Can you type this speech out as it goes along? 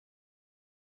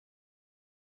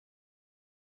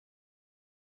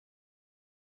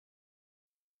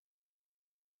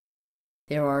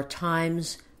There are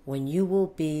times when you will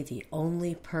be the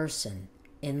only person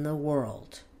in the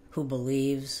world who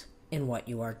believes in what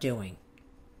you are doing.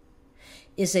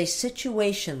 Is a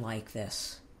situation like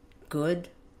this good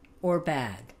or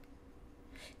bad?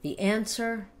 The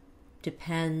answer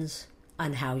depends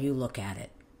on how you look at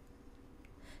it.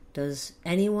 Does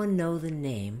anyone know the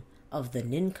name of the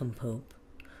nincompoop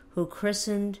who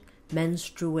christened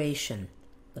menstruation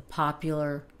the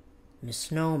popular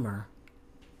misnomer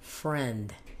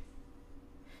friend?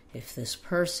 If this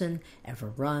person ever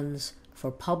runs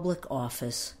for public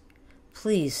office,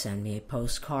 please send me a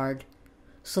postcard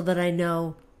so that I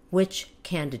know which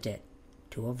candidate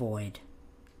to avoid.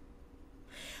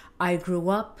 I grew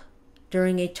up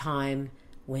during a time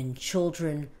when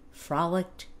children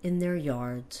frolicked in their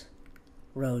yards,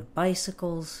 rode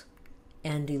bicycles,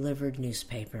 and delivered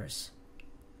newspapers.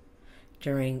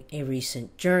 During a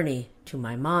recent journey to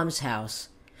my mom's house,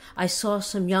 I saw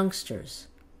some youngsters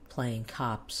playing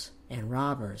cops and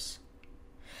robbers.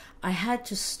 I had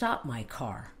to stop my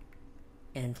car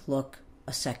and look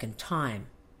a second time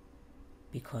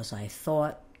because I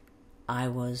thought I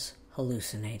was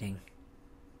hallucinating.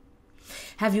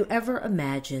 Have you ever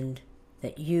imagined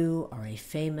that you are a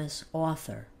famous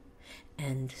author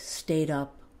and stayed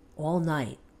up all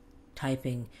night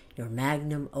typing your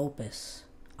magnum opus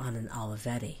on an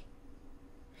Olivetti?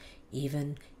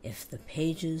 Even if the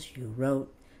pages you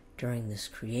wrote during this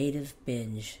creative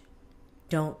binge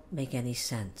don't make any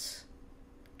sense,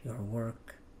 your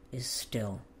work is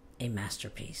still a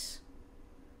masterpiece.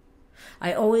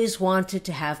 I always wanted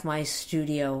to have my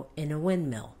studio in a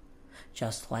windmill,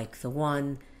 just like the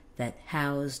one that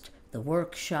housed the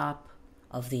workshop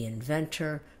of the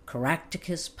inventor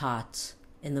Caractacus Potts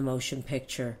in the motion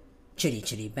picture Chitty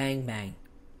Chitty Bang Bang.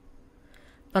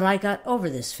 But I got over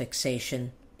this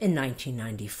fixation in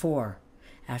 1994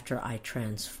 after I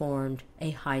transformed a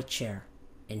high chair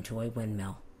into a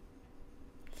windmill.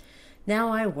 Now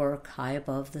I work high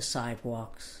above the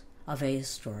sidewalks of a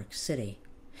historic city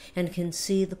and can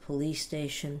see the police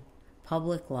station,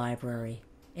 public library,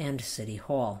 and city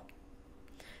hall.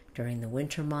 During the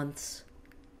winter months,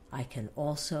 I can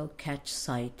also catch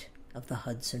sight of the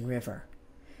Hudson River,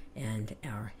 and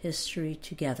our history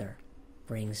together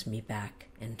brings me back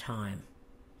in time.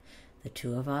 The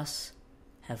two of us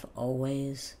have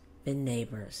always been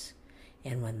neighbors,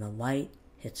 and when the light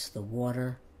hits the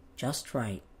water just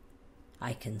right,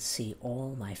 I can see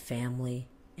all my family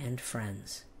and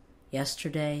friends,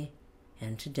 yesterday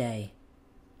and today,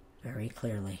 very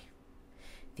clearly.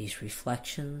 These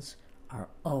reflections are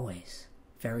always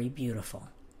very beautiful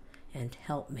and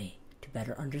help me to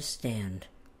better understand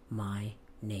my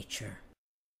nature.